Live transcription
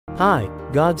Hi,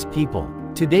 God's people.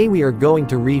 Today we are going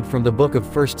to read from the book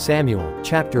of 1 Samuel,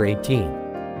 chapter 18.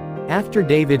 After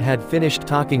David had finished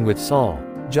talking with Saul,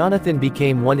 Jonathan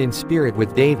became one in spirit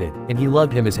with David, and he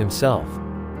loved him as himself.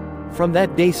 From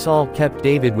that day Saul kept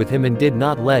David with him and did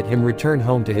not let him return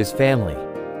home to his family.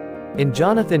 And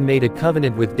Jonathan made a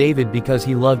covenant with David because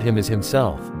he loved him as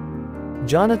himself.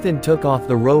 Jonathan took off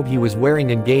the robe he was wearing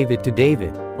and gave it to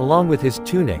David, along with his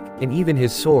tunic, and even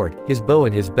his sword, his bow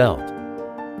and his belt.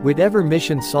 Whatever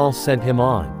mission Saul sent him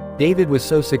on, David was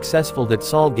so successful that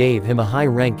Saul gave him a high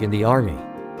rank in the army.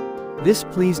 This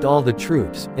pleased all the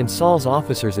troops, and Saul's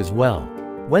officers as well.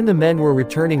 When the men were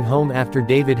returning home after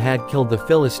David had killed the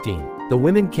Philistine, the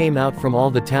women came out from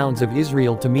all the towns of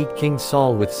Israel to meet King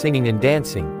Saul with singing and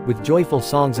dancing, with joyful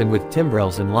songs and with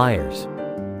timbrels and lyres.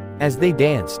 As they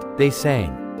danced, they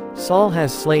sang, "Saul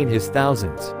has slain his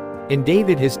thousands, and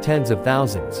David his tens of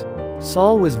thousands."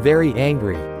 Saul was very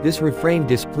angry. This refrain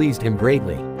displeased him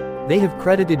greatly. They have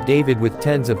credited David with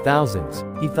tens of thousands,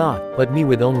 he thought, but me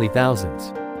with only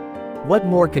thousands. What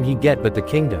more can he get but the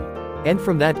kingdom? And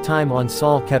from that time on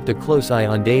Saul kept a close eye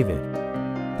on David.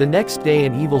 The next day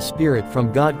an evil spirit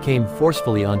from God came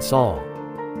forcefully on Saul.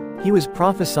 He was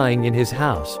prophesying in his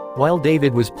house, while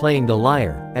David was playing the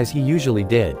lyre, as he usually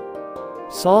did.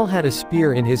 Saul had a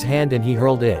spear in his hand and he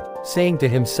hurled it, saying to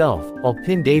himself, "I'll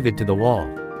pin David to the wall."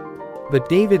 But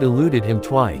David eluded him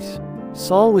twice.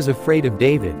 Saul was afraid of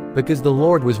David, because the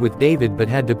Lord was with David but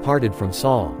had departed from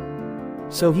Saul.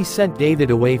 So he sent David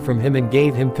away from him and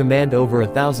gave him command over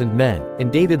 1,000 men,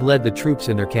 and David led the troops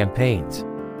in their campaigns.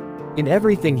 In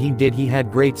everything he did he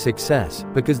had great success,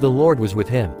 because the Lord was with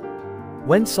him.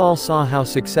 When Saul saw how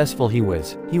successful he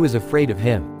was afraid of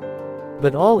him.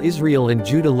 But all Israel and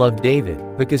Judah loved David,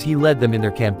 because he led them in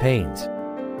their campaigns.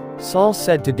 Saul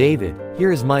said to David,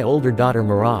 "Here is my older daughter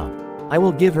Merab. I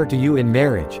will give her to you in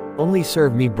marriage, only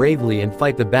serve me bravely and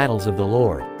fight the battles of the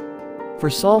Lord." For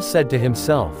Saul said to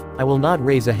himself, "I will not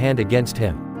raise a hand against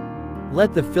him.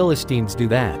 Let the Philistines do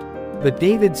that." But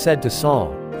David said to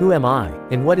Saul, "Who am I,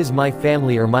 and what is my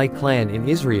family or my clan in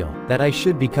Israel, that I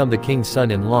should become the king's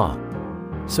son-in-law?"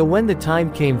 So when the time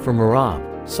came for Merab,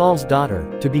 Saul's daughter,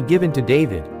 to be given to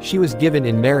David, she was given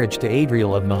in marriage to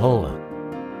Adriel of Meholah.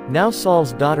 Now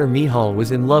Saul's daughter Michal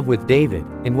was in love with David,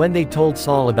 and when they told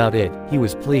Saul about it, he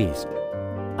was pleased.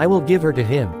 "I will give her to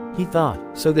him," he thought,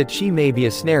 "so that she may be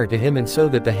a snare to him and so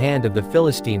that the hand of the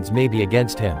Philistines may be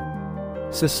against him."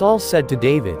 So Saul said to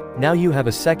David, "Now you have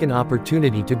a second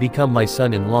opportunity to become my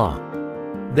son-in-law."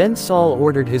 Then Saul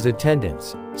ordered his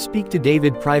attendants, "Speak to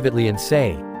David privately and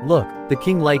say, 'Look, the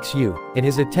king likes you, and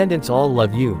his attendants all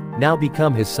love you, now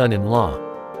become his son-in-law.'"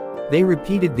 They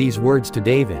repeated these words to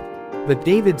David. But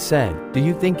David said, "Do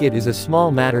you think it is a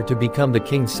small matter to become the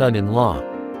king's son-in-law?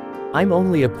 I'm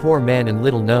only a poor man and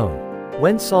little known."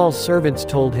 When Saul's servants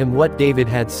told him what David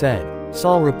had said,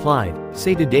 Saul replied,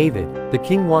 "Say to David, the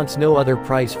king wants no other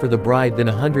price for the bride than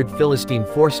 100 Philistine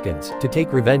foreskins, to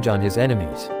take revenge on his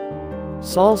enemies."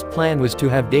 Saul's plan was to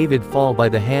have David fall by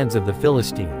the hands of the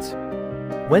Philistines.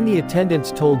 When the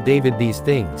attendants told David these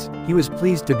things, he was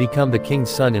pleased to become the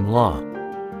king's son-in-law.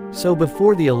 So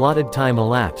before the allotted time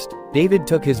elapsed, David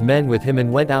took his men with him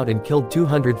and went out and killed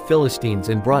 200 Philistines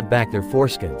and brought back their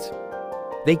foreskins.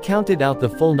 They counted out the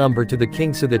full number to the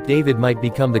king so that David might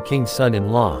become the king's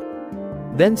son-in-law.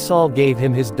 Then Saul gave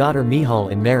him his daughter Michal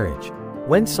in marriage.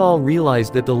 When Saul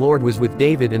realized that the Lord was with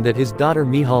David and that his daughter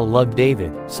Michal loved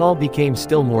David, Saul became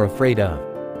still more afraid of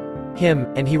him,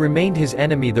 and he remained his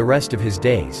enemy the rest of his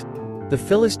days. The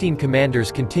Philistine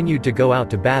commanders continued to go out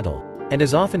to battle, and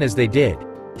as often as they did,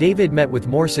 David met with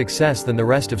more success than the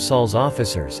rest of Saul's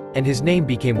officers, and his name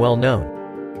became well known.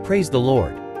 Praise the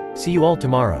Lord. See you all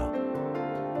tomorrow.